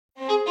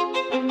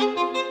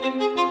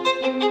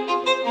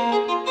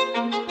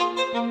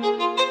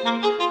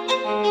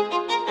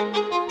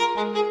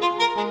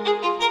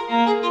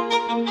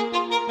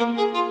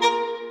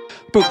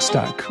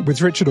Bookstack with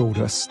Richard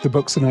Aldous, the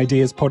Books and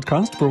Ideas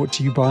podcast brought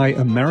to you by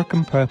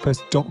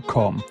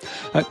AmericanPurpose.com.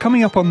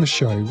 Coming up on the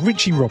show,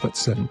 Richie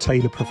Robertson,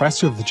 Taylor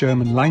Professor of the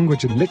German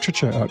Language and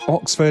Literature at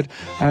Oxford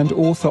and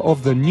author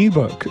of the new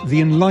book,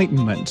 The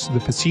Enlightenment, The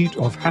Pursuit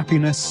of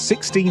Happiness,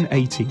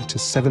 1680 to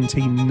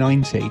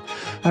 1790.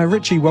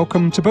 Richie,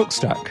 welcome to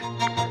Bookstack.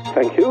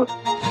 Thank you.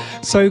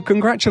 So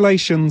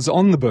congratulations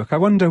on the book. I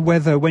wonder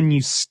whether when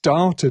you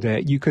started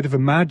it, you could have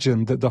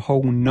imagined that the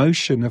whole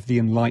notion of the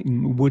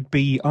Enlightenment would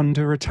be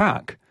under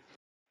attack.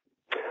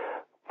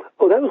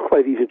 Oh, that was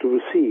quite easy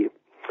to see.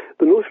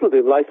 The notion of the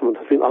Enlightenment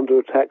has been under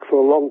attack for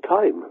a long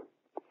time.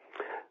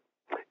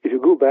 If you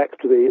go back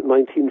to the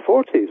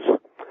 1940s,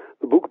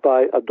 the book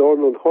by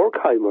Adorno and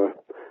Horkheimer,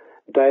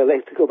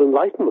 Dialectic of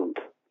Enlightenment,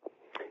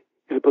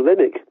 is a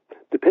polemic,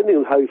 depending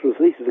on how it was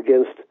related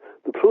against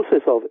the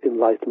process of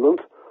enlightenment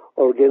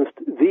or against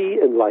the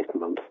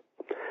Enlightenment.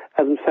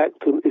 And in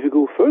fact, if you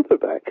go further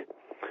back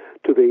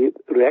to the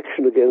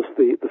reaction against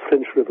the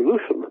French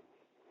Revolution,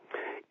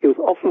 it was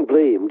often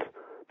blamed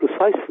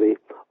precisely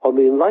on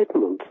the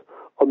Enlightenment,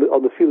 on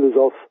the feelings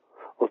of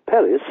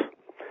Paris,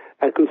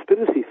 and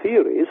conspiracy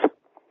theories,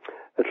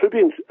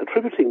 attributing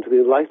to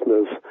the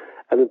Enlighteners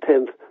an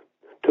intent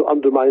to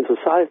undermine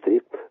society,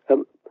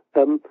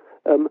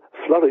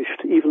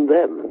 flourished even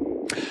then.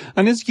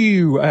 And as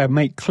you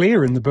make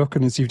clear in the book,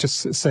 and as you've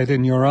just said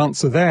in your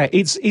answer there,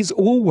 it's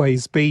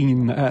always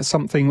been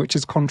something which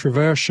is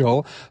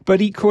controversial,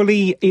 but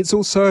equally it's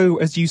also,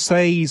 as you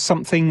say,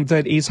 something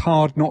that is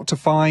hard not to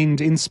find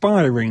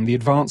inspiring. The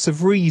advance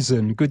of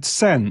reason, good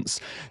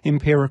sense,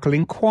 empirical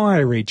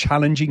inquiry,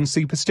 challenging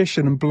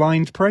superstition and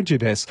blind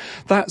prejudice.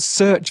 That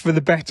search for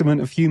the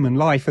betterment of human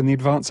life and the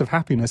advance of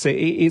happiness,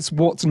 it's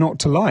what's not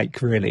to like,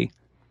 really.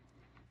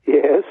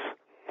 Yes.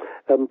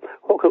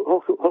 What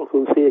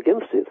can one say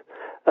against it?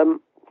 I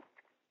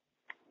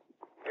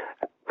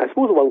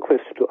suppose the one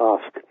question to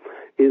ask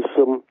is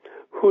who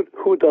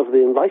does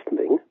the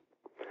enlightening?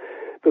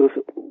 Because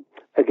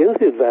against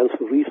the advance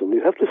of reason,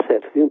 you have to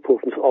set the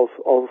importance of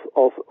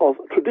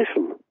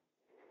tradition.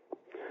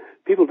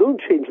 People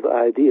don't change their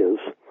ideas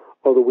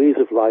or the ways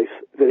of life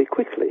very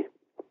quickly.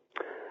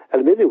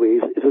 And in many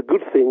ways, it's a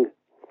good thing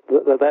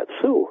that that's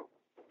so.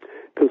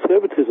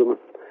 Conservatism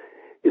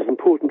is an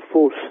important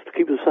force to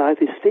keep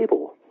society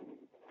stable.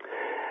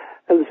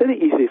 And it's very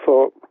easy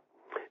for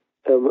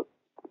the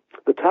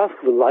task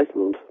of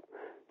enlightenment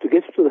to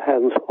get into the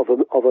hands of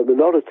a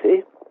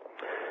minority,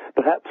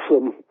 perhaps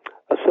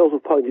a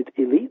self-appointed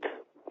elite,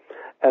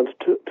 and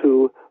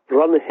to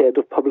run ahead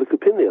of public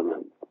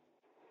opinion.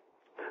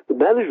 The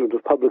management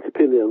of public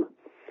opinion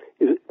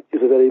is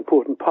a very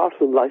important part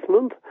of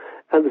enlightenment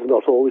and is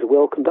not always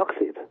well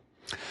conducted.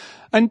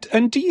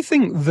 And do you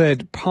think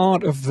that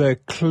part of the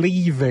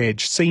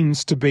cleavage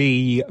seems to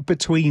be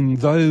between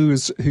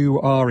those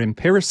who are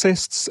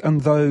empiricists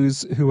and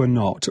those who are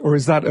not? Or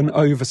is that an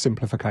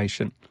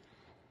oversimplification?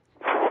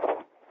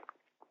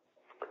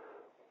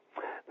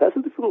 That's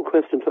a difficult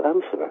question to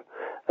answer.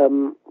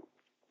 The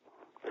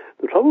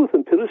trouble with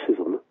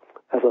empiricism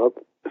as a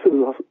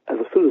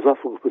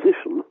philosophical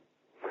position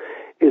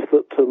is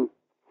that,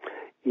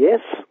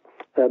 yes,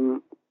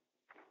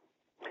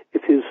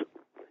 it is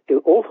in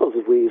all sorts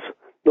of ways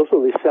not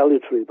only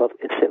salutary but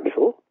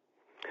essential.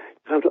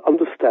 You have to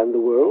understand the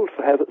world.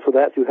 For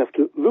that you have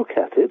to look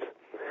at it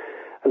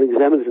and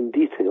examine it in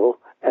detail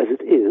as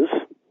it is.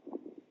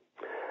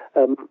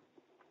 But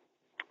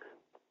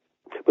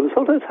it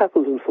sometimes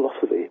happens in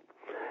philosophy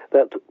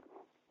that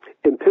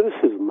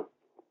empiricism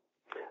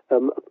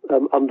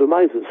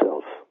undermines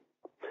itself.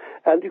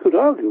 And you could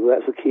argue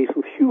that's the case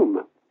with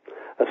Hume,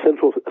 a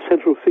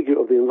central figure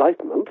of the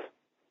Enlightenment.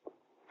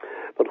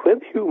 But when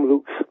Hume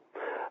looks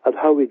at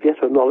how we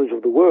get our knowledge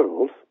of the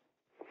world,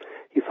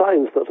 he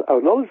finds that our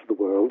knowledge of the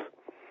world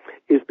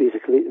is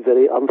basically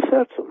very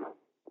uncertain.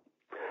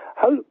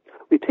 How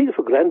we take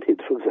for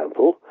granted, for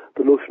example,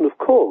 the notion of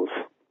cause,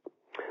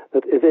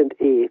 that event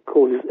A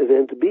causes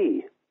event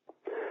B.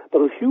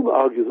 But as Hume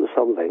argues at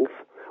some length,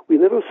 we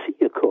never see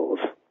a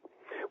cause.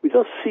 We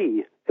just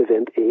see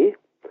event A,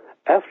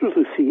 afterwards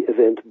we see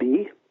event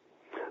B,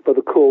 but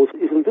the cause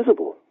is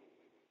invisible.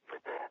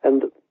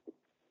 And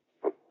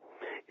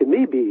it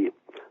may be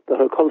that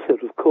our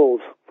concept of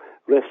cause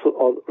rests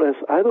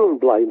either on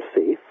blind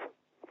faith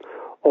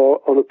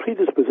or on a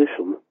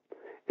predisposition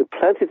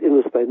implanted in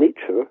us by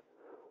nature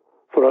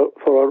for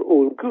our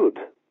own good.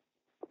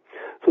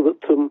 So that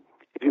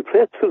if you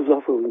press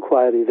philosophical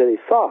inquiry very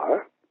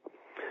far,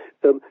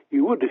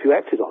 you would, if you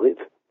acted on it,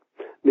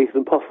 make it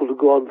impossible to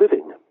go on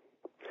living.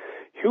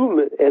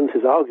 Hume ends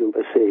his argument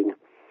by saying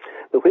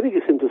that when he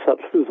gets into such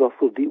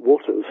philosophical deep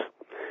waters,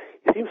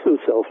 he seems to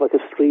himself like a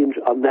strange,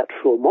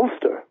 unnatural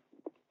monster.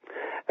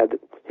 And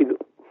he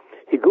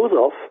goes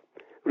off,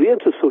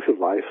 re-enters social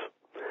life,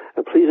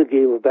 and plays a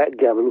game of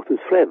backgammon with his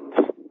friends.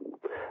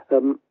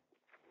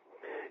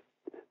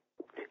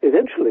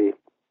 Eventually,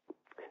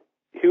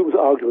 Hume's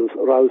arguments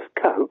aroused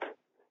Kant,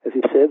 as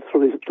he said,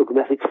 from his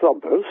dogmatic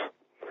slumbers,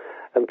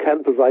 and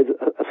Kant provided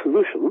a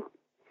solution.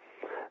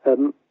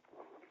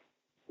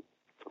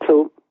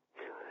 So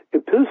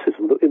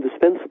empiricism, though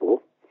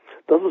indispensable,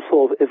 doesn't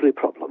solve every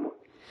problem.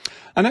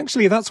 And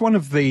actually, that's one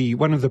of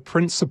the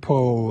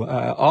principal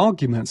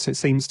arguments, it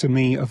seems to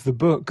me, of the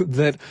book.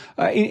 That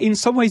in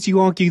some ways you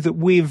argue that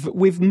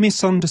we've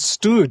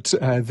misunderstood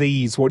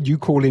these what you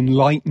call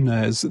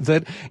enlighteners.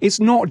 That it's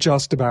not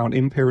just about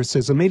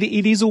empiricism; it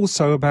is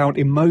also about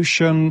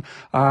emotion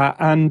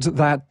and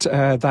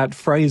that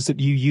phrase that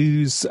you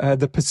use,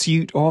 the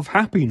pursuit of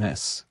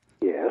happiness.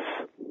 Yes,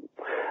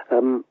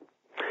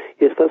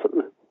 yes, that's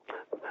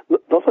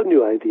not a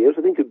new idea.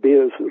 I think it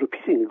bears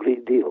repeating a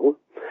great deal.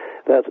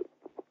 That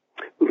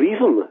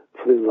reason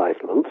for the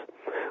Enlightenment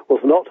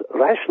was not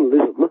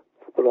rationalism,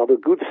 but rather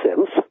good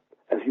sense,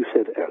 as you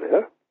said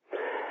earlier,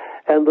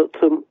 and that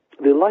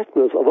the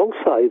Enlighteners,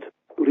 alongside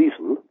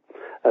reason,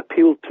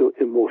 appealed to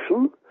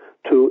emotion,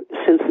 to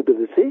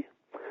sensibility,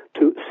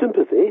 to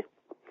sympathy,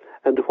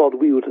 and to what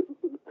we would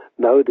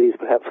nowadays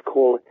perhaps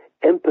call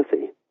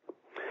empathy.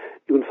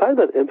 You can find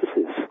that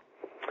emphasis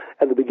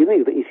at the beginning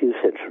of the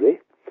 18th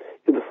century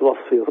in the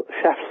philosophy of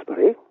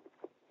Shaftesbury,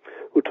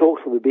 who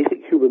talks of the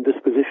basic human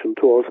disposition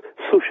towards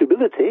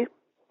sociability.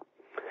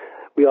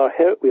 We are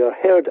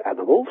herd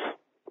animals,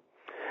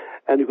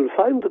 and you can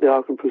find the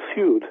argument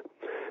pursued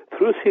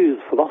through a series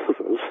of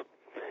philosophers,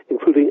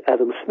 including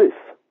Adam Smith.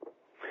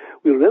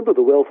 We remember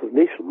The Wealth of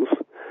Nations,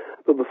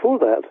 but before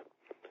that,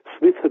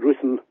 Smith had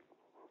written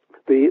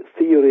the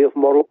theory of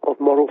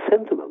moral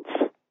sentiments.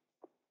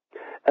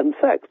 And in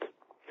fact,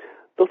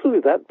 not only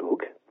that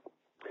book,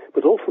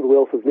 but also The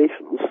Wealth of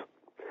Nations,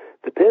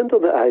 depend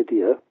on the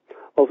idea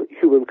of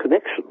human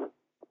connection.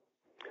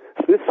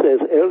 Smith says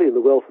early in The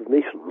Wealth of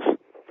Nations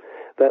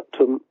that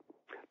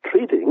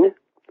trading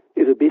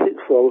is a basic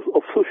form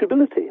of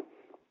sociability.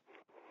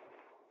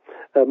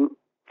 And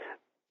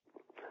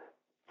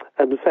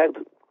in fact,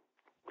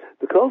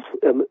 because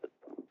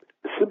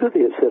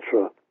sympathy,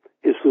 etc.,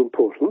 is so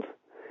important,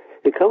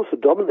 it comes to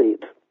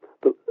dominate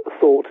the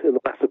thought in the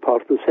latter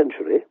part of the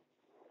century.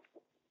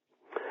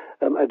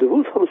 I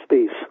devote some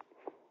space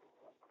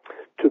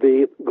to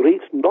the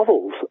great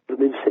novels of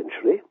the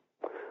mid-century,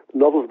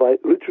 novels by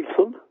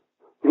Richardson,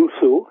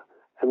 Rousseau,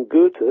 and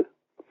Goethe,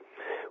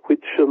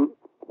 which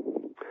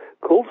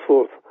called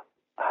forth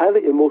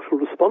highly emotional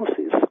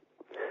responses.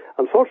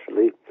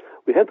 Unfortunately,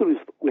 we have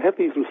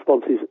these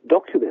responses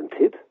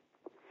documented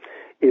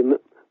in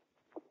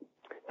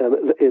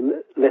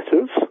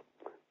letters,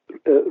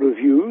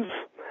 reviews,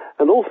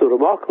 and also a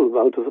remarkable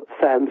amount of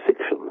fan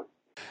fiction.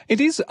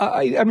 It is.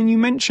 I mean, you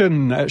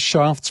mention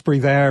Shaftesbury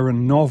there,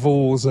 and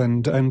novels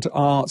and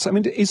arts. I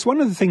mean, it's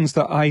one of the things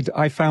that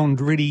I found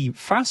really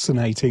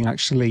fascinating,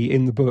 actually,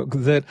 in the book,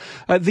 that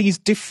these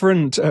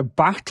different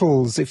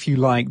battles, if you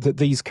like, that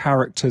these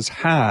characters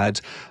had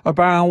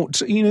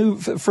about,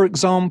 for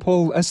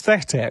example,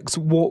 aesthetics,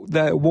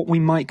 what we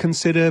might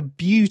consider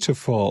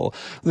beautiful.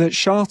 That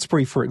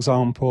Shaftesbury, for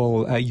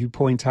example, you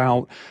point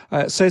out,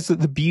 says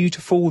that the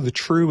beautiful, the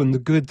true, and the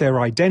good,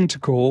 they're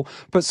identical,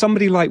 but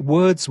somebody like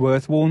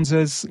Wordsworth warns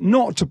us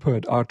not to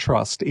put our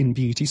trust in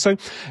beauty. So,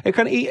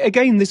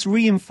 again, this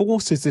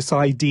reinforces this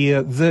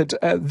idea that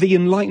the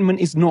Enlightenment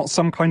is not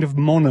some kind of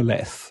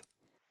monolith.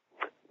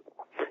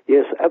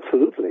 Yes,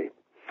 absolutely.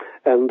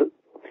 And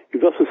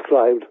you've just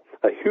described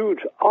a huge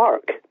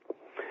arc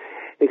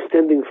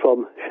extending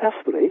from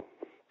Shaftesbury,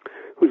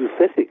 whose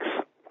aesthetics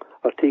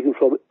are taken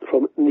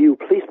from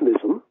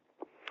Neoplatonism,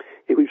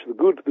 in which the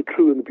good, the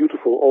true, and the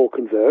beautiful all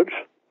converge,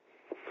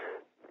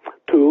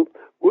 to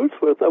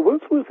Wordsworth. Now,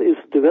 Wordsworth is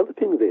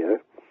developing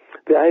there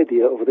the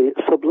idea of the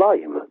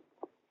sublime.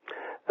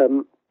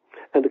 And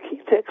the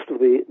key text of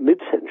the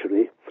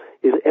mid-century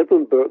is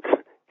Edmund Burke's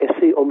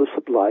essay on the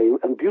sublime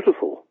and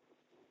beautiful.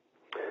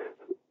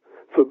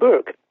 For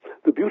Burke,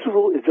 the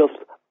beautiful is just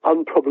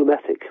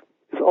unproblematic.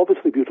 It's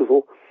obviously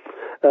beautiful,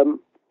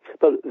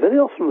 but very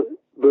often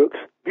Burke's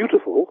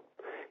beautiful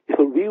is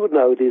what we would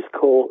nowadays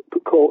call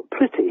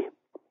pretty,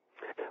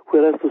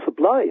 whereas the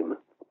sublime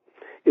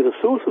is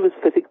a source of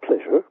aesthetic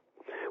pleasure,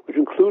 which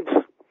includes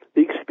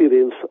the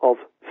experience of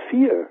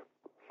fear.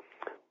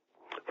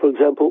 For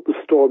example, the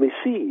stormy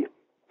sea,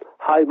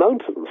 high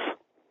mountains,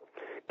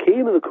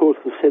 came in the course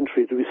of the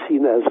century to be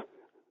seen as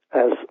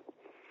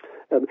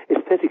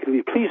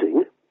aesthetically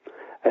pleasing.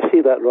 I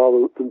say that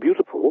rather than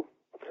beautiful,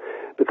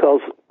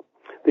 because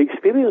the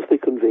experience they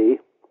convey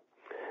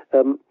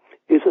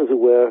is, as it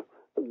were,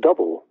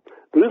 double.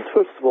 There is,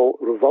 first of all,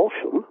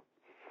 revulsion,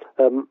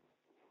 and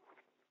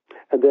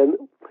then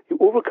you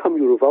overcome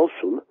your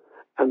revulsion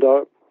and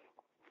are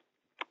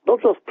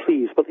not just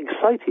pleased, but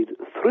excited,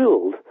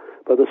 thrilled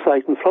by the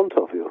sight in front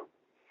of you.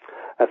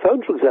 I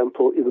found, for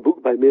example, in the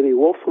book by Mary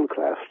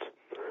Wollstonecraft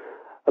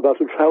about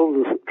her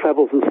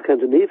travels in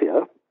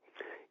Scandinavia,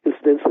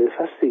 incidentally a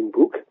fascinating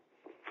book,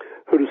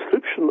 her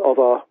description of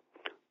a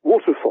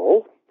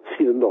waterfall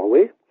seen in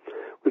Norway,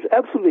 which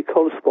absolutely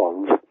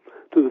corresponds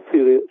to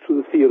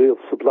the theory of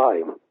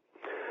sublime.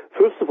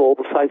 First of all,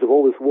 the sight of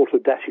all this water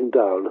dashing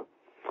down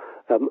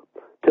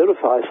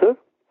terrifies her.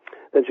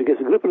 Then she gets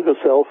a grip on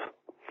herself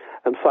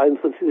and finds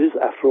that it is,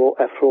 after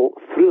all,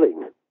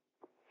 thrilling.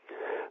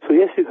 So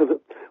yes, you have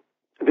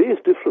various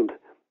different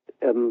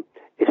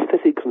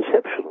aesthetic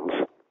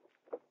conceptions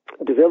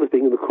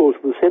developing in the course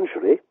of the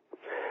century,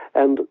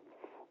 and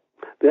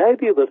the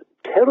idea that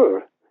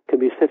terror can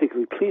be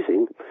aesthetically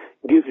pleasing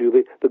gives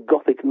you the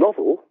Gothic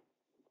novel,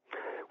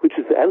 which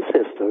is the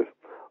ancestor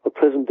of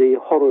present-day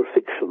horror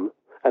fiction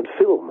and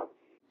film.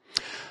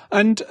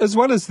 And as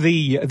well as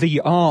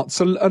the arts,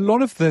 a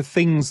lot of the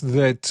things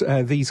that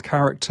these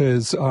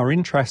characters are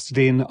interested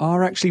in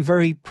are actually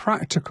very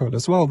practical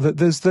as well. That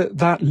there's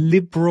that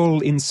liberal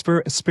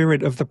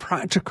spirit of the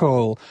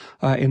practical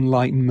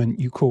enlightenment,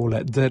 you call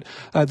it. That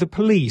the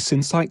police,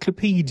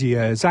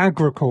 encyclopedias,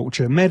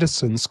 agriculture,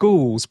 medicine,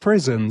 schools,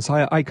 prisons.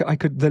 I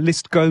could. The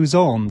list goes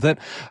on. That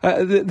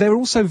they're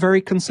also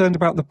very concerned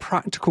about the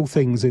practical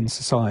things in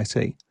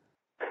society.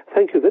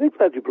 Thank you. Very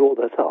glad you brought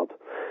that up.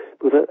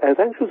 Because I was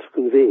anxious to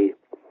convey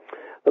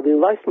that the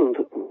Enlightenment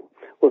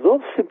was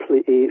not simply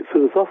a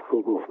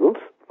philosophical movement.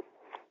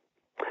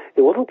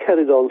 It wasn't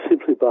carried on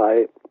simply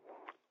by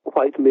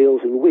white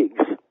males in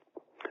wigs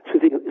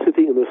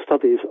sitting in their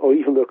studies or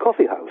even their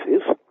coffee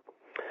houses,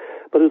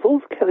 but it was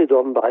also carried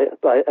on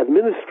by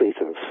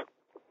administrators.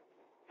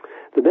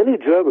 The many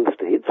German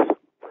states,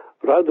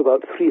 around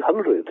about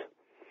 300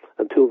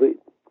 until the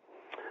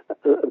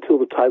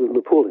time of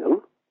Napoleon,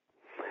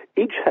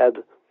 each had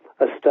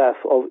a staff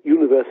of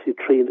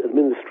university-trained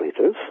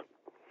administrators.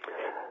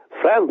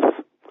 France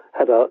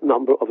had a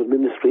number of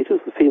administrators.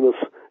 The famous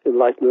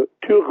enlightener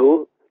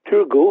Turgot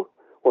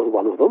was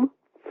one of them.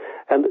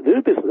 And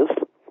their business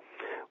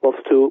was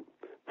to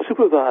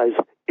supervise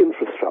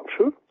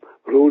infrastructure,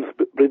 roads,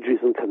 bridges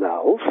and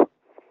canals,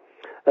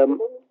 to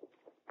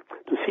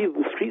see that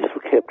the streets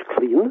were kept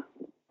clean,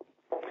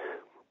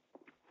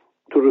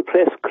 to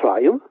repress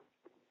crime,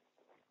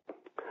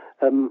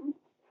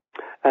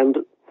 and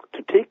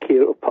to take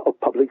care of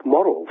public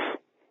morals.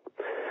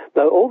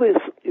 Now, all this,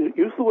 you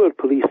use the word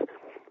police,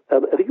 I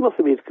think it must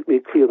be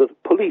made clear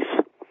that police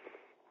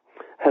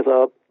has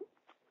a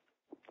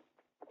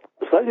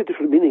slightly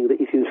different meaning in the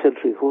 18th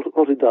century from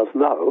what it does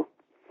now.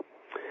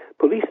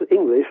 Police in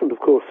English, and of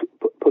course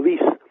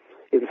police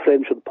in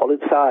French and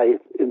Polizei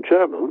in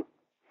German,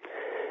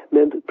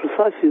 meant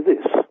precisely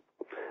this: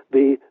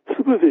 the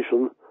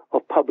supervision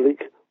of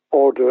public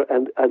order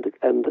and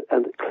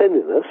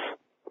cleanliness.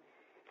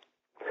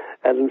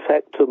 And in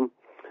fact, the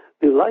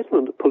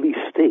Enlightenment police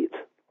state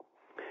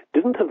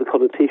didn't have the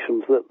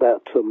connotations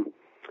that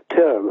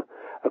term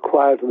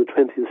acquired in the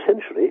 20th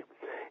century.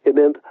 It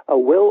meant a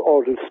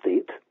well-ordered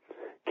state,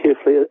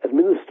 carefully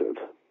administered.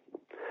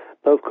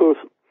 Now, of course,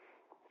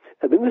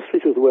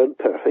 administrators weren't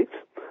perfect.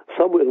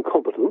 Some were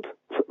incompetent.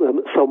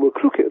 Some were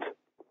crooked.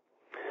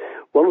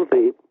 One of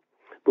the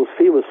most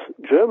famous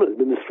German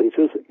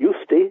administrators,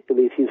 Juste, in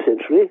the 18th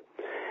century,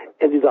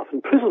 ended up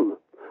in prison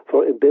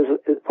for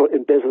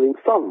embezzling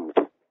funds.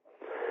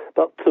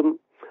 But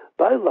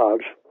by and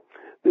large,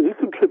 they do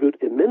contribute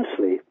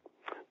immensely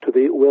to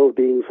the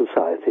well-being of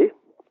society,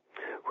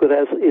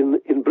 whereas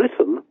in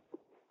Britain,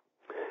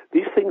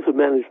 these things are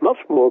managed much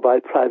more by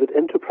private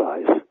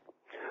enterprise.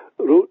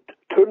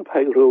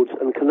 Turnpike roads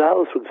and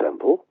canals, for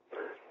example,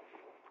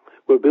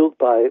 were built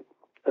by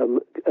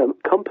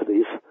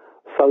companies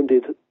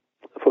founded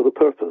for the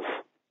purpose.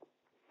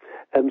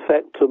 In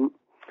fact,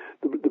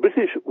 the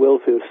British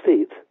welfare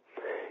state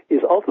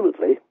is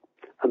ultimately,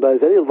 and by a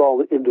very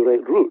long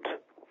indirect route,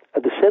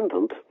 a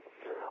descendant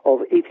of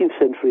 18th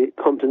century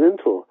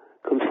continental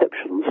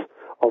conceptions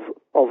of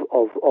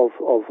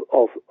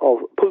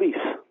police.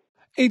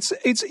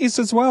 It's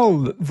as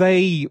well,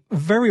 they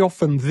very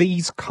often,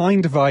 these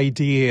kind of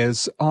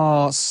ideas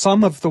are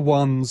some of the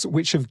ones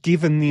which have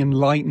given the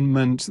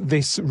Enlightenment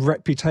this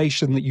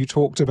reputation that you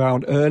talked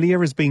about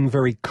earlier as being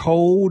very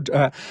cold.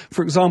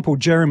 For example,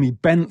 Jeremy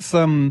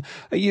Bentham,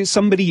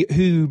 somebody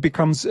who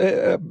becomes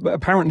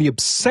apparently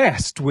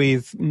obsessed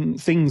with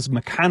things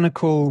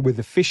mechanical, with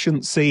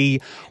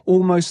efficiency,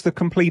 almost the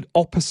complete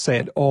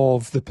opposite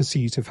of the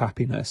pursuit of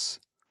happiness.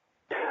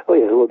 Oh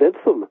yeah, well,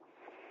 Bentham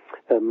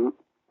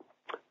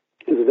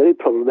is a very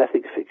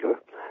problematic figure.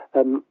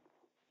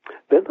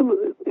 Bentham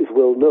is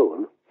well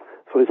known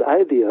for his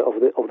idea of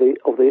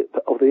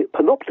the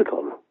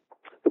panopticon.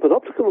 The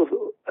panopticon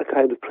was a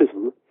kind of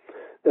prison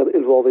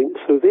involving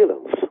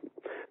surveillance.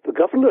 The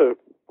governor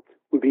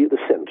would be at the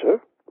center,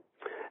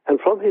 and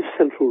from his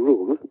central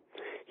room,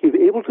 he'd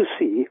be able to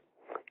see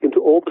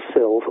into all the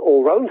cells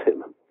all around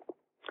him.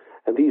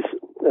 And these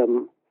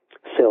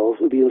cells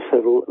would be in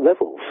several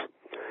levels.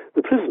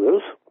 The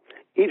prisoners,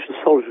 each in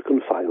solitary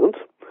confinement,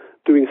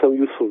 doing some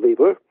useful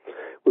labor,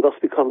 would thus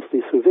be constantly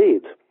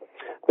surveyed.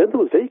 Bentham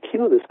was very keen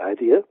on this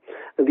idea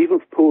and even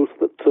proposed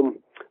that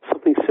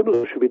something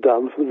similar should be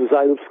done for the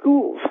design of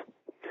schools.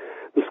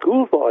 The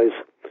schoolboys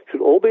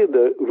should all be in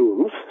their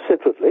rooms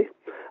separately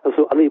and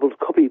so unable to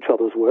copy each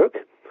other's work,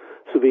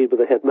 surveyed by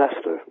the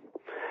headmaster.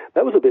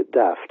 That was a bit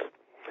daft.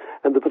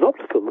 And the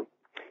panopticon,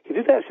 he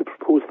did actually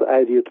propose the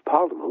idea to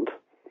Parliament,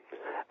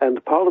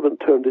 and Parliament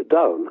turned it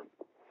down.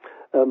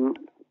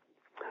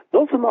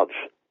 Not so much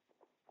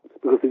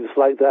because they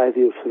disliked the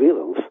idea of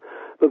surveillance,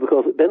 but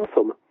because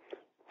Bentham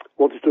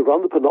wanted to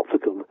run the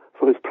panopticon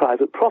for his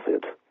private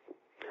profit.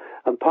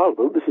 And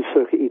Parliament, this is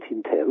circa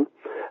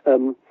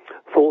 1810,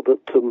 thought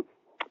that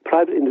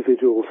private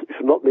individuals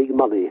should not make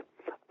money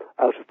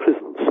out of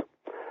prisons.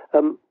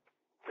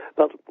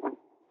 But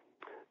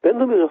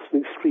Bentham is just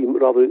an extreme,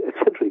 rather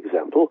eccentric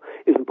example.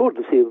 It's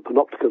important to say that the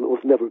Panopticon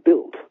was never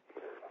built.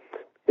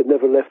 It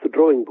never left the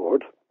drawing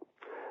board.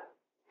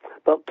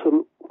 But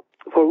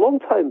for a long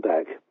time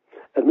back,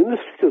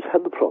 administrators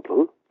had the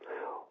problem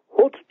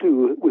what to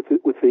do with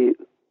the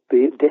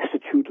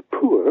destitute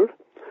poor,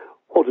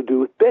 what to do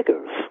with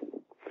beggars.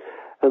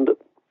 And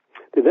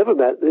they never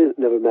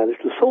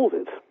managed to solve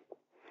it.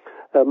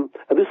 And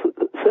this,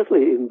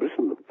 certainly in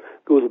Britain,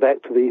 goes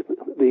back to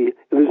the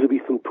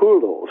Elizabethan poor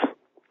laws.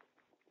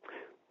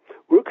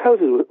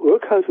 Workhouses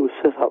were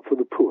set up for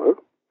the poor,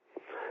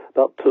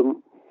 but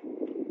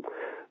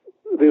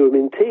they were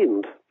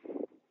maintained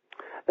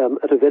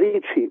at a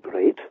very cheap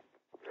rate,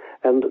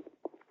 and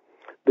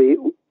the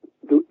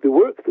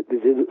work that they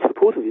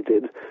supposedly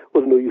did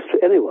was no use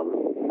to anyone.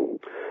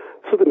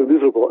 So they were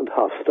miserable and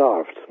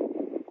half-starved.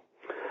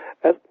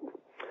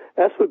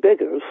 As for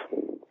beggars,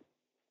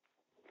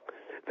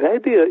 the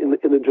idea in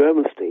the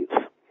German states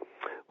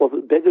was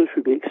that beggars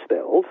should be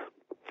expelled,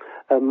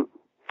 and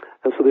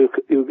so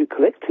they would be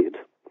collected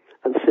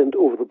and sent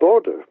over the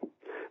border.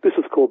 This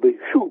is called the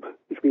Schub,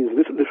 which means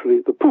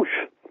literally the push.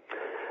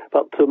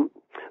 But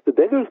the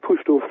beggars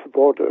pushed over the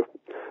border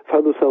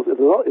found themselves in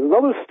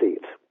another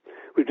state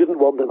which didn't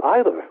want them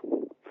either.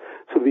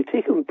 So they'd be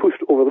taken and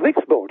pushed over the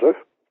next border,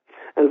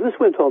 and if this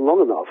went on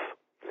long enough,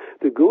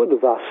 they'd go in a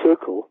vast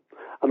circle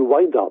and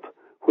wind up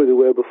where they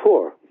were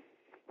before.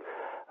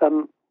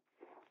 And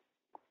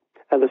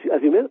as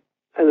you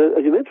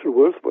mentioned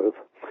Wordsworth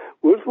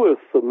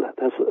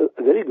has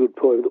a very good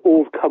poem, The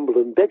Old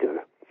Cumberland Beggar,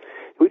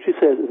 in which he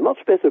says it's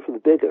much better for the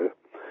beggar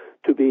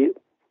to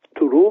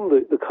roam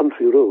the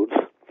country roads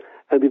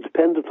and be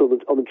dependent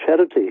on the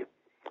charity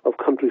of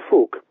country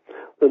folk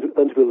than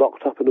to be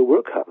locked up in a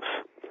workhouse.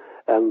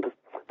 And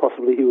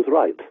possibly he was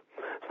right.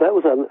 So that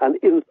was an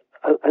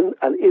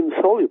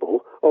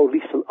insoluble, or at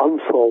least an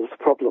unsolved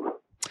problem.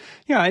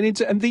 Yeah,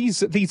 and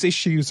these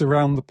issues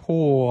around the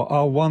poor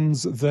are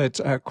ones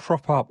that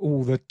crop up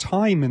all the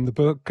time in the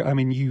book. I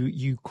mean,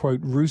 you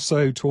quote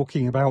Rousseau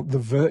talking about the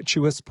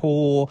virtuous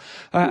poor,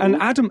 and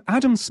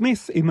Adam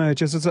Smith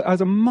emerges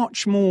as a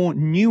much more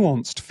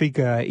nuanced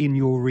figure in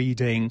your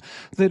reading.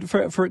 That,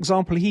 for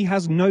example, he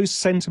has no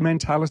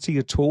sentimentality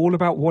at all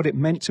about what it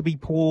meant to be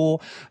poor,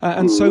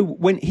 and so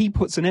when he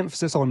puts an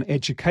emphasis on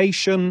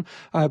education,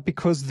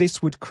 because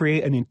this would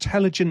create an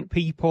intelligent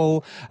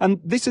people, and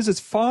this is as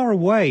far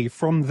away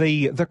from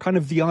the kind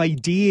of the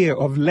idea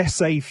of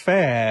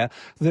laissez-faire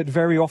that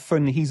very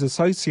often he's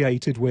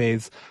associated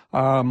with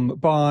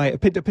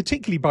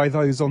particularly by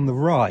those on the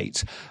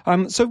right.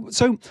 So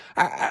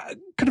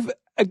kind of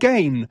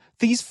again,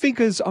 these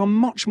figures are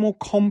much more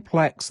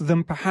complex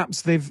than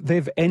perhaps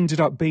they've ended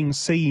up being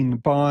seen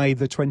by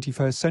the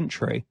 21st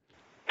century.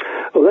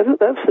 Well,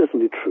 that's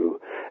certainly true,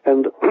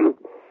 and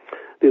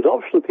the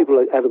adoption of people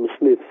like Adam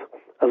Smith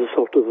as a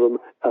sort of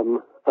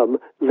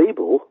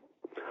label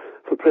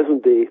for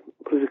present-day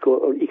political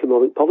or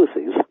economic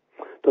policies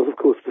does, of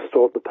course,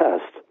 distort the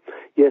past.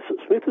 Yes,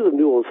 Smith is a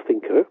nuanced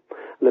thinker,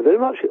 and I very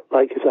much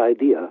like his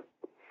idea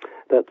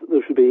that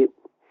there should be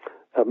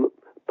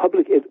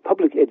public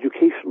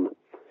education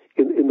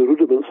in the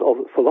rudiments of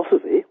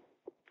philosophy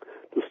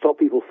to stop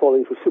people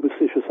falling for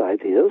superstitious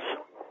ideas.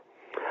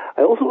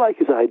 I also like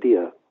his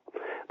idea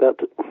that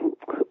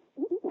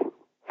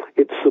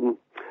it's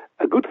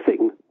a good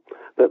thing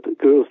that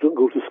girls don't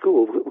go to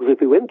school, because if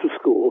they went to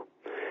school,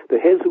 their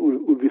heads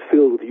would be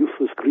filled with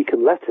useless Greek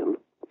and Latin,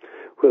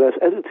 whereas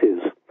as it is,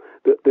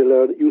 they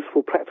learn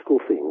useful practical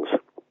things.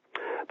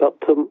 But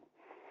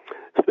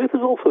Smith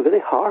is also a very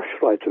harsh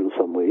writer in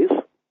some ways.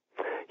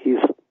 He's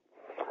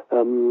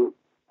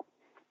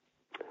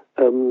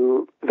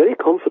very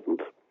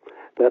confident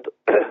that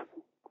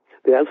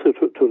the answer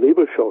to a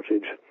labour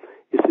shortage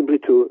is simply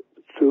to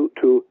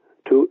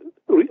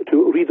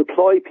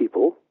redeploy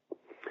people.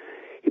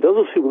 He does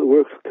assume that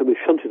work can be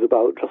shunted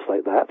about just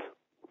like that.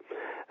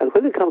 And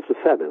when it comes to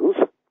famines,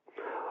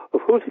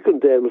 of course he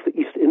condemns the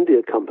East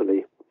India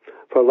Company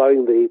for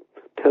allowing the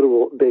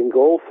terrible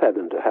Bengal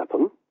famine to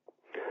happen.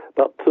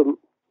 But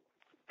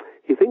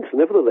he thinks,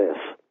 nevertheless,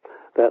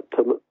 that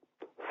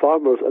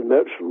farmers and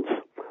merchants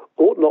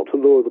ought not to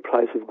lower the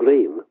price of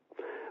grain,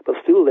 but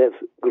still let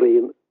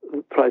the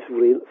price of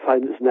grain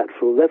find its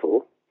natural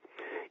level,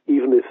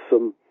 even if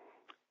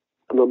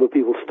a number of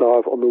people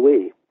starve on the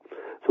way.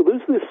 So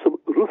there's this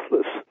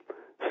ruthless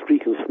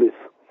streak in Smith,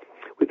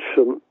 which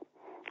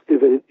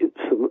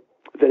it's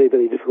very,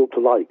 very difficult to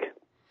like.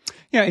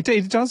 Yeah,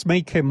 it does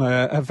make him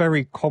a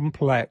very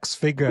complex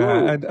figure.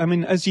 Mm. And I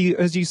mean, as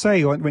you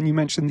say, when you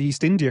mentioned the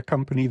East India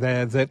Company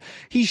there, that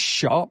he's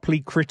sharply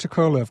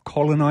critical of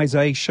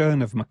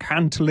colonization, of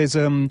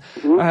mercantilism.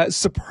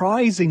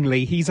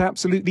 Surprisingly, he's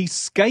absolutely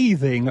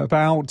scathing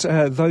about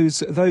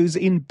those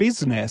in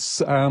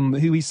business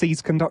who he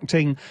sees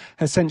conducting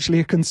essentially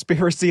a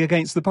conspiracy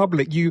against the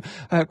public. You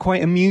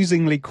quite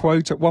amusingly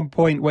quote at one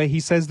point where he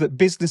says that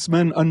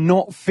businessmen are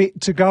not fit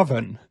to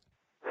govern.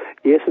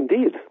 Yes,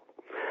 indeed.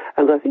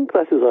 And I think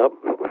that is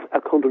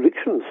a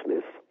contradiction in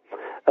Smith.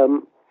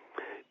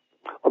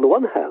 On the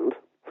one hand,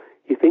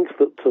 he thinks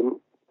that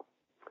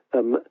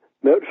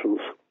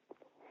merchants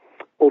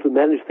ought to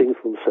manage things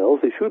for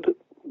themselves. They should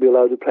be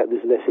allowed to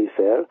practice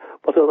laissez-faire.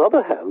 But on the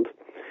other hand,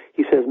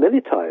 he says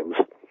many times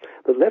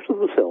that left to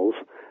themselves,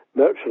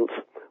 merchants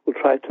will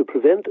try to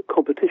prevent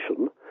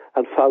competition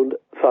and found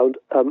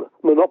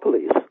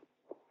monopolies.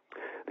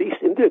 The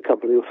East India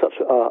Company was such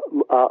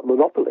a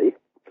monopoly.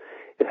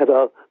 It had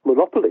a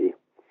monopoly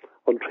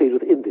on trade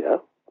with India.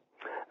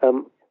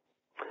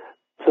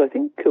 So I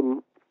think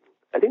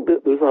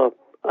that there's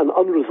an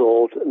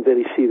unresolved and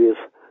very serious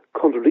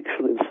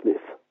contradiction in Smith.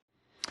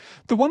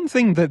 The one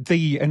thing that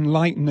the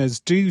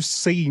Enlighteners do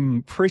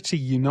seem pretty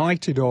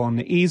united on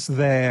is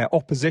their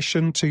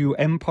opposition to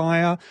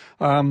empire.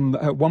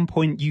 At one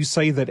point you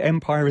say that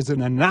empire is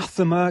an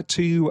anathema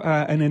to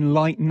an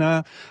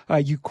Enlightener.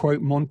 You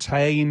quote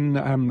Montaigne,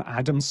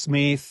 Adam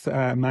Smith,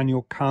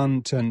 Immanuel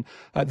Kant, and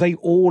they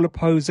all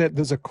oppose it.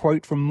 There's a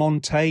quote from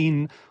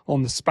Montaigne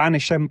on the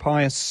Spanish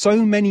Empire: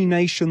 so many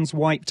nations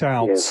wiped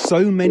out, yes.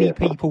 so many yes.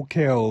 people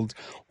killed,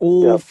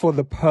 all for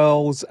the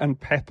pearls and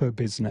pepper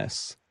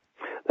business.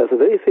 That's a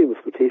very famous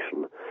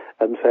quotation.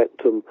 In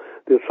fact,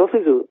 the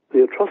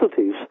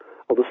atrocities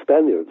of the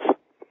Spaniards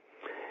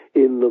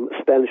in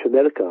Spanish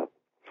America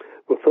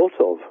were thought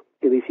of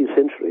in the 18th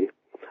century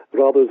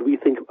rather as we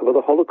think about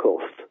the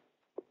Holocaust.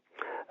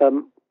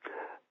 In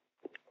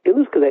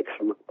this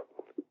connection,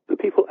 the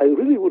people I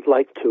really would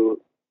like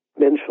to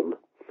mention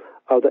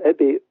are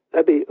the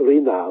Abbé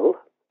Raynal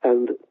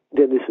and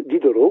Denis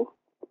Diderot,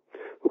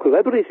 who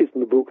collaborated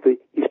in the book The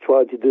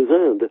Histoire des Deux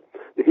Indes,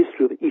 the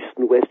history of the East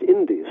and West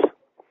Indies,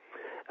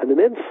 an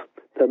immense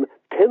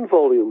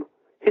 10-volume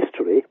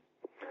history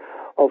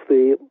of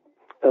the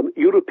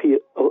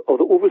of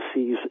the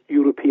overseas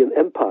European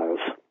empires.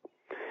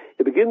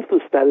 It begins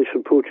with the Spanish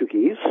and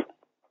Portuguese,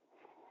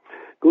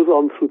 goes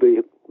on through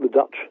the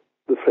Dutch,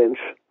 the French,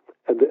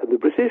 and the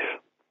British,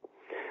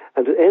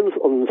 and it ends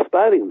on an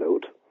inspiring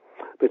note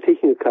by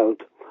taking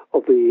account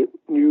of the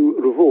new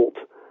revolt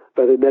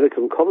by the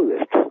American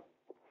colonists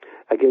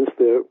against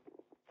their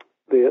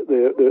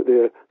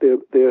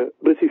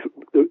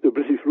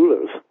British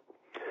rulers.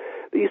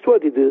 The Histoire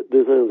des Deux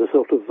Indes is a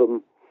sort of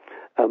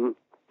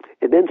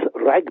immense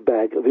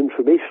ragbag of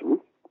information.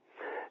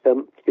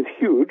 It's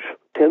huge,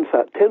 10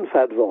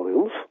 fat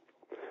volumes,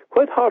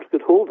 quite hard to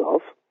get hold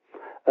of.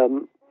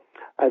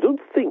 I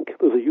don't think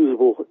there's a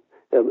usable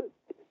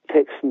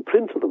text in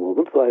print at the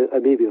moment, though I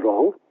may be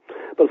wrong,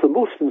 but it's the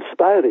most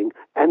inspiring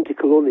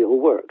anti-colonial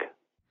work.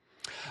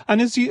 And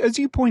as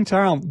you point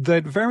out,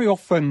 that very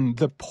often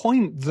the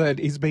point that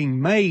is being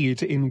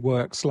made in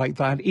works like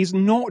that is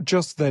not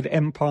just that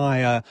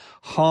empire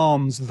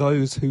harms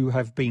those who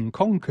have been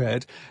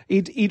conquered.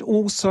 It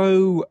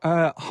also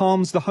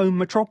harms the home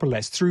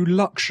metropolis through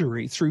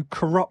luxury, through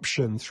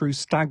corruption, through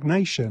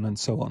stagnation, and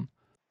so on.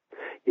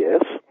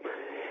 Yes.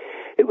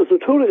 It was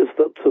notorious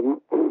that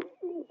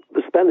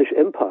the Spanish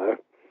Empire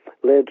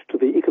led to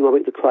the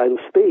economic decline of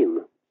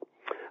Spain.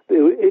 They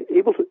were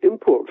able to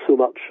import so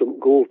much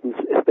gold and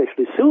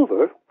especially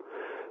silver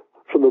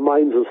from the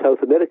mines in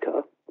South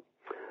America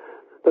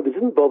that they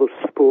didn't bother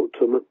to support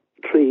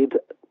trade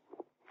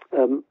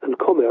and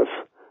commerce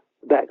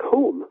back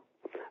home,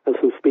 and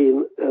so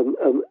Spain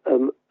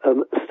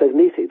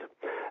stagnated.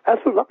 As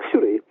for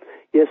luxury,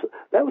 yes,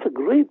 that was a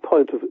great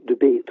point of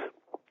debate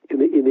in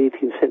the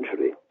 18th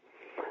century.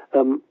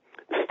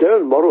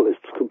 Stern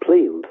moralists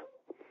complained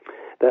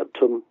that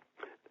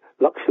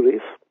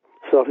luxuries,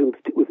 starting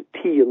with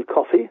tea and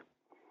coffee,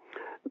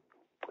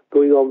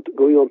 going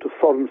on to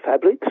foreign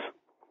fabrics,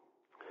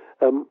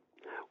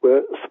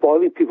 were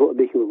spoiling people and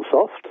making them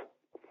soft.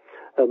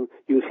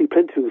 You see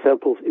plenty of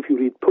examples. If you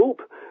read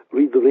Pope,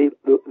 read the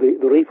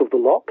Rape of the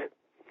Lock,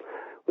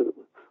 where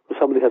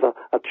somebody has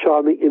a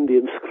charming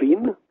Indian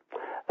screen.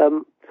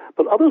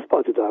 But others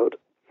pointed out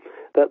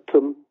that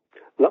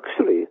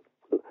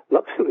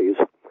luxuries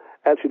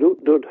actually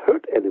don't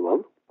hurt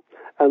anyone,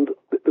 and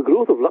the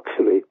growth of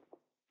luxury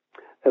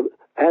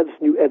adds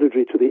new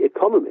energy to the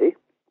economy.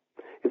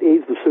 It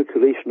aids the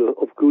circulation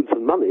of goods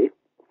and money.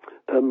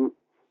 In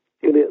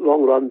the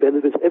long run,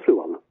 benefits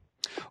everyone.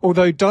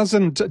 Although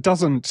doesn't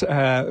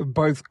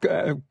both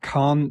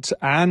Kant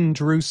and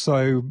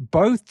Rousseau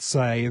both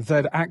say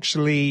that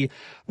actually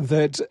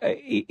that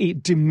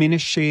it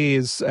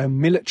diminishes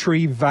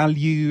military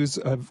values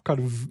of kind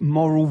of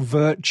moral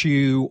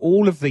virtue?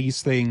 All of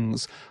these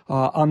things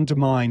are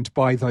undermined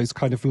by those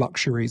kind of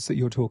luxuries that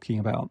you're talking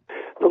about.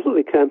 Not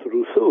only Kant and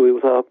Rousseau, it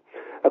was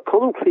a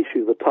common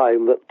cliche of the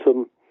time that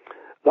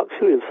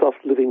luxury and soft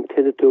living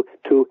tended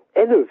to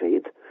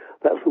enervate,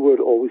 that's the word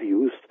always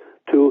used,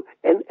 to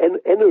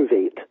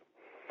enervate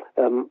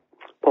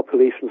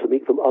populations and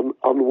make them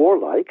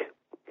unwarlike.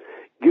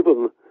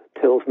 Gibbon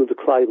tells in The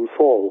Decline and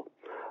Fall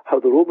how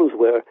the Romans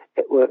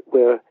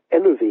were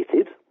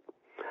enervated,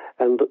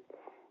 and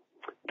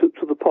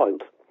to the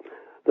point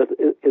that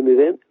in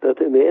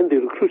the end they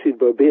recruited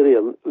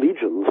barbarian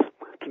legions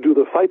to do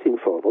their fighting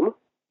for them.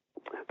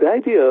 The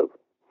idea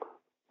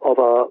of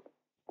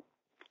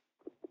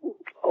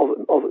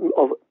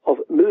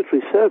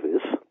military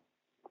service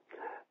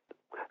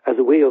as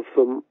a way of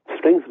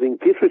strengthening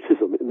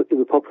patriotism in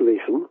the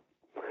population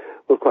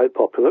was quite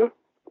popular.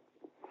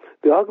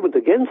 The argument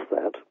against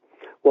that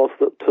was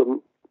that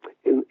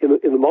in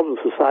a modern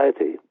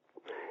society,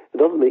 it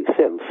doesn't make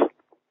sense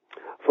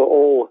for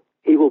all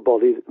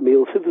able-bodied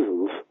male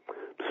citizens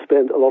to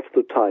spend a lot of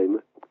their time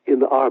in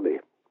the army.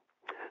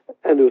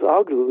 And it was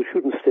argued that there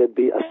should instead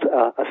be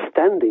a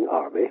standing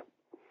army,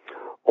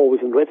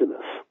 always in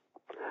readiness.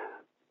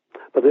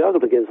 But the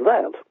argument against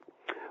that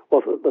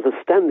was that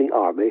a standing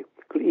army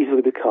could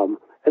easily become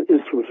an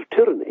instrument of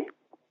tyranny.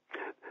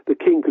 The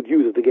king could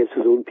use it against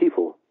his own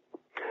people.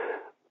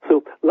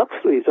 So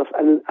luxury is just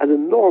an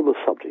enormous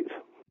subject.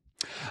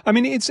 I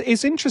mean, it's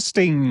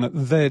interesting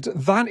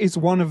that is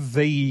one of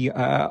the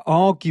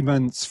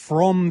arguments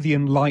from the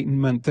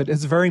Enlightenment that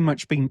has very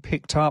much been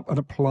picked up and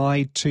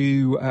applied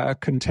to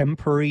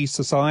contemporary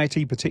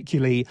society,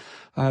 particularly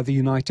the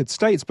United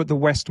States, but the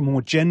West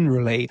more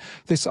generally.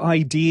 This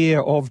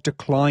idea of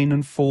decline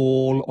and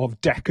fall, of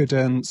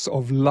decadence,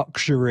 of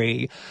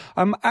luxury.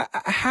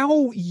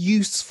 How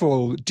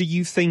useful do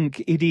you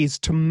think it is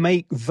to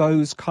make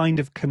those kind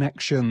of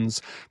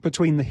connections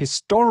between the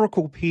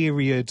historical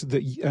period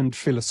and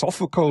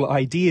philosophical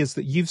ideas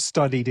that you've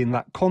studied in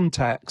that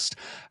context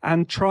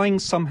and trying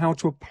somehow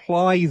to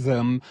apply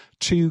them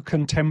to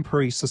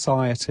contemporary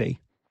society?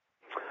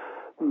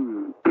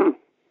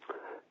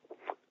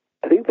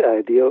 I think the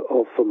idea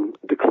of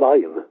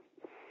decline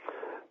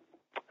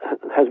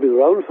has been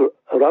around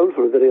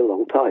for a very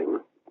long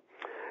time.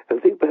 I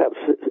think perhaps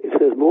it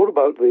says more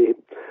about the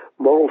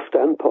moral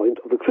standpoint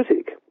of the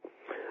critic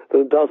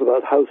than it does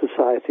about how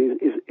society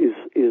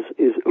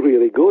is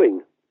really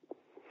going.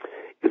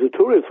 It's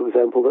notorious, for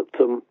example, that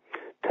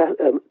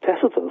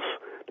Tacitus,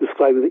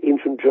 describing the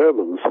ancient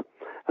Germans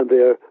and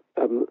their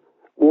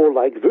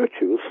warlike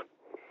virtues,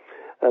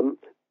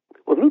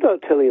 was no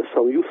doubt telling us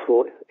some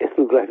useful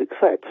ethnographic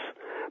facts,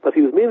 but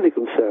he was mainly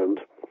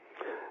concerned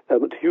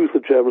to use the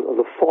Germans as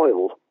a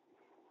foil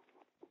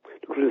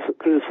to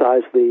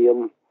criticize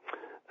the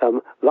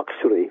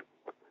luxury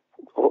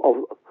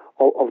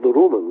of the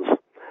Romans.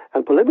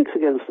 And polemics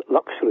against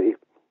luxury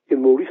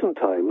in more recent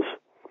times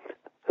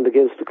and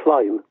against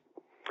decline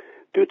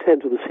do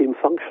tend to the same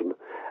function.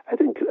 I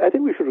think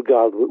we should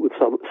regard it with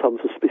some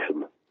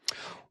suspicion.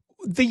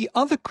 The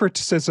other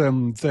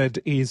criticism that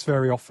is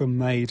very often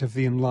made of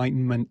the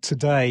Enlightenment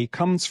today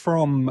comes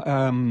from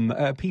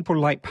people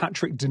like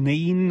Patrick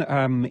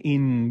Deneen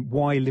in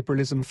Why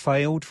Liberalism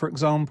Failed, for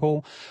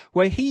example,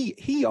 where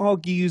he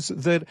argues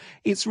that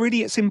it's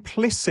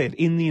implicit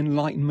in the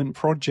Enlightenment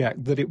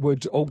project that it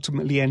would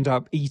ultimately end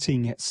up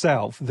eating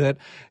itself, that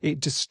it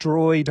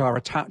destroyed our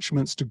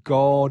attachments to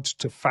God,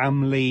 to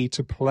family,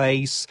 to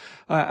place,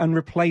 and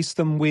replaced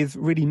them with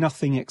really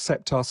nothing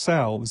except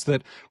ourselves,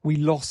 that we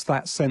lost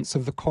that sense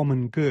of the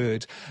common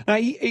good. Now,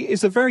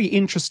 it's a very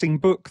interesting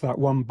book, that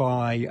one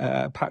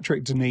by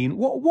Patrick Deneen.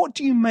 What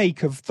do you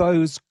make of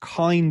those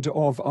kind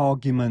of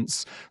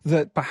arguments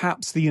that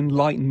perhaps the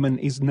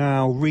Enlightenment is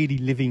now really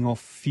living off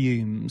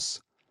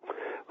fumes?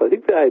 Well, I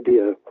think the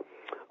idea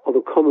of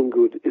the common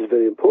good is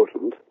very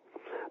important,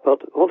 but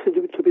also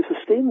to be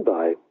sustained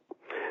by.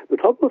 The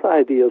problem with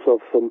ideas of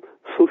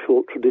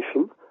social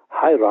tradition,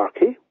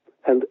 hierarchy,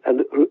 and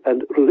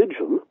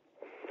religion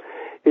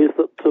is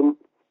that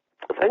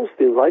thanks to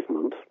the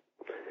Enlightenment,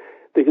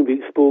 they can be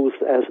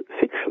exposed as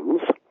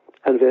fictions,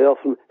 and very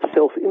often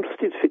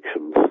self-interested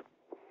fictions.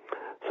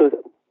 So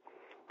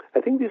I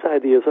think these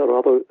ideas are a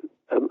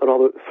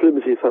rather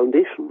flimsy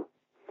foundation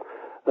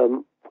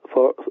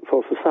for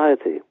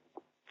society.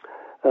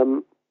 I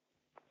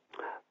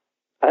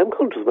am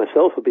conscious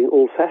myself of being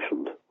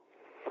old-fashioned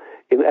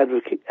in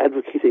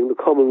advocating the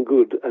common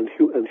good and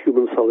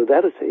human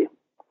solidarity,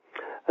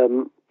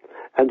 and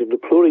in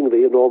deploring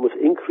the enormous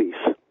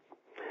increase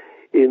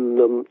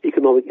in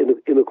economic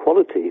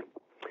inequality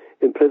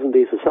in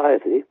present-day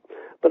society.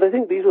 But I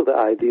think these are the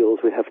ideals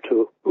we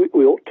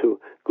ought to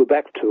go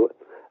back to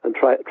and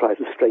try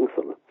to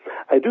strengthen.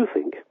 I do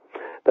think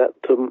that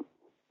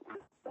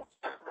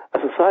a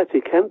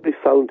society can't be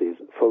founded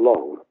for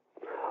long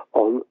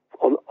on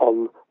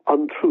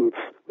untruths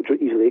which are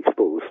easily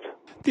exposed.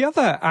 The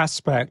other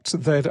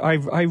aspect that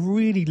I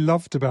really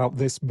loved about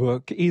this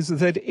book is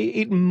that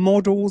it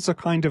models a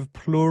kind of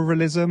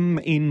pluralism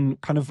in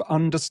kind of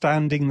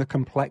understanding the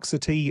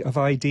complexity of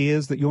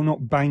ideas, that you're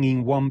not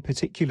banging one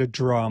particular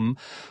drum.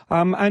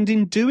 And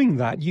in doing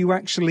that, you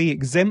actually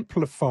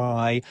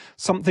exemplify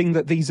something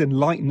that these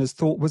enlighteners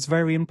thought was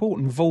very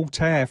important.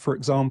 Voltaire, for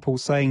example,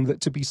 saying that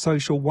to be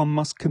social, one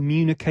must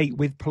communicate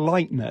with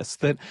politeness,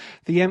 that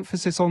the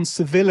emphasis on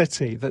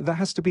civility, that there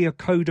has to be a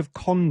code of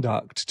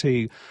conduct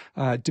to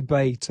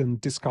debate and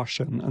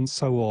discussion and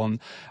so on.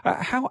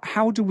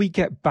 How do we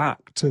get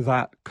back to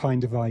that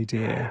kind of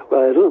idea?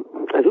 Well,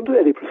 I don't do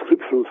any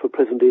prescriptions for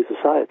present-day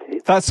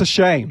society. That's a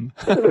shame.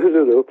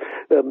 No.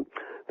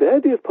 The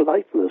idea of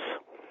politeness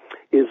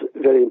is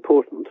very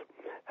important,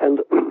 and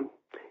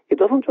it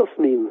doesn't just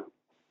mean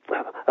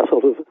a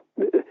sort of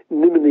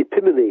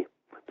niminy-piminy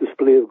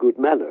display of good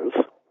manners.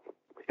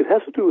 It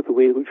has to do with the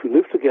way in which we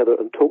live together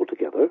and talk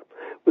together,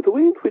 with the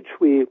way in which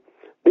we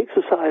make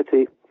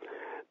society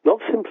not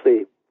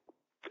simply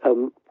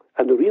an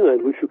arena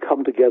in which you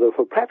come together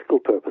for practical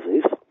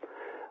purposes,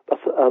 but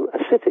a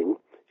setting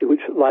in which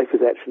life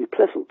is actually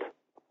pleasant.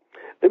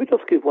 Let me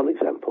just give one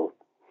example.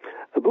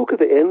 A book at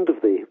the end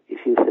of the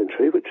 18th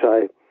century, which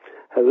I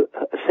have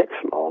a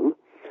section on,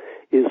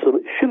 is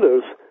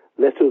Schiller's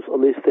Letters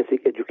on the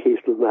Aesthetic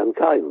Education of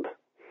Mankind.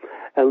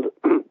 And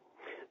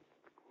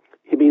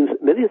he means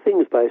many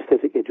things by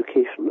aesthetic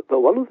education,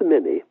 but one of the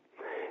many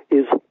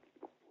is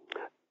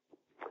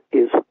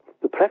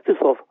the practice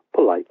of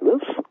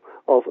politeness,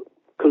 of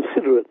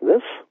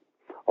considerateness,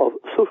 of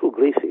social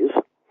graces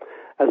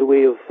as a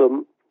way of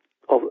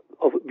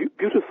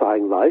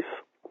beautifying life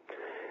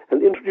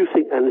and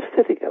introducing an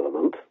aesthetic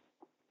element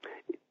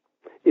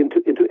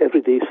into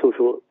everyday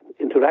social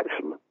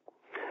interaction.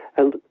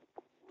 And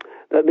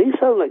that may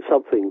sound like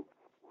something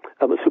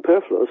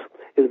superfluous.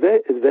 Is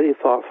very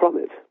far from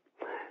it.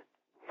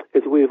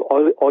 It's a way of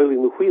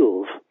oiling the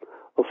wheels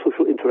of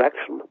social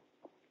interaction.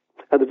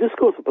 And the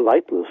discourse of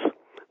politeness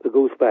that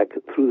goes back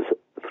through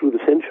the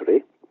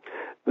century,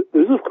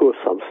 there is, of course,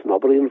 some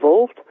snobbery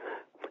involved.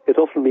 It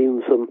often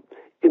means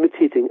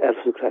imitating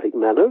aristocratic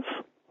manners.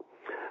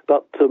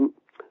 But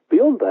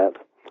beyond that,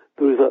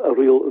 there is a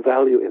real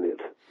value in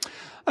it.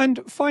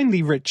 And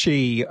finally,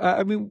 Richie,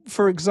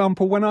 for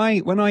example, when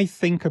I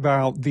think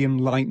about the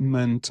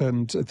Enlightenment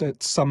and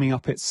that summing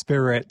up its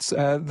spirit,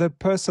 the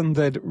person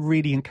that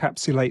really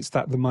encapsulates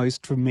that the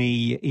most for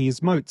me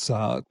is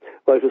Mozart.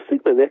 Well, I should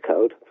stick my neck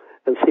out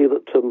and say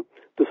that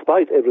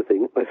despite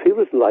everything, my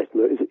favourite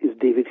Enlightener is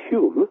David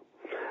Hume,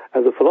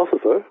 as a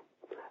philosopher,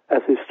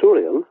 as a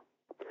historian,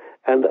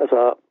 and as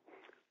a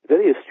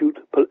very astute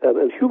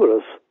and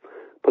humorous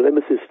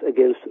polemicist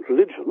against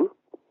religion.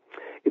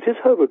 It is,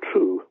 however,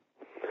 true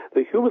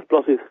that Hume has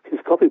blotted his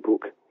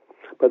copybook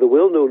by the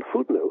well-known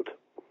footnote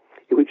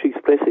in which he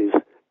expresses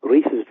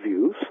racist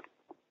views.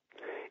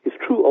 It's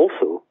true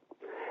also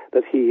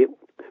that he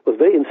was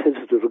very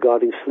insensitive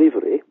regarding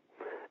slavery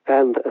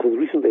and, as has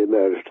recently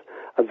emerged,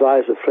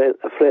 advised a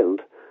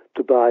friend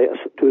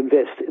to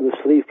invest in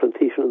a slave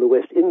plantation in the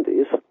West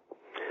Indies.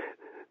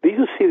 These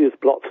are serious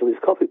blots in his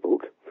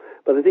copybook,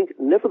 but I think,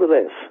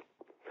 nevertheless,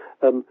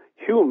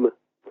 Hume,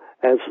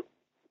 as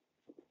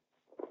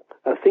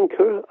a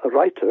thinker, a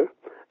writer,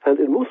 and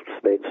in most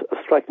respects a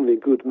strikingly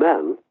good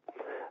man,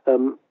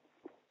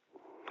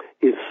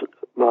 is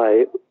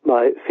my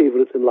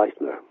favourite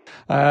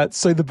Enlightener.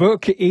 So the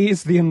book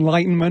is The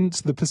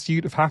Enlightenment, The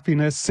Pursuit of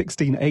Happiness,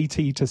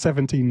 1680 to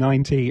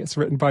 1790. It's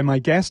written by my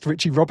guest,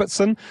 Richie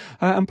Robertson,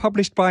 and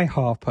published by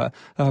Harper.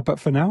 But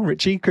for now,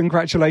 Richie,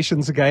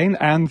 congratulations again,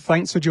 and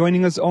thanks for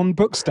joining us on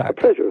Bookstack. A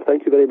pleasure.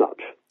 Thank you very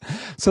much.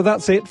 So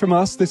that's it from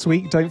us this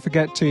week. Don't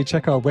forget to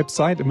check our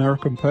website,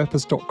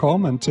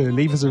 AmericanPurpose.com, and to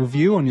leave us a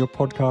review on your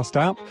podcast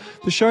app.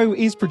 The show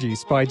is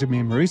produced by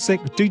Damir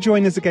Marusik. Do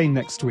join us again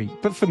next week.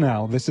 But for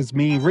now, this is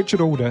me, Richard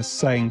Aldous,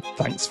 saying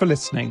thanks for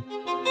listening.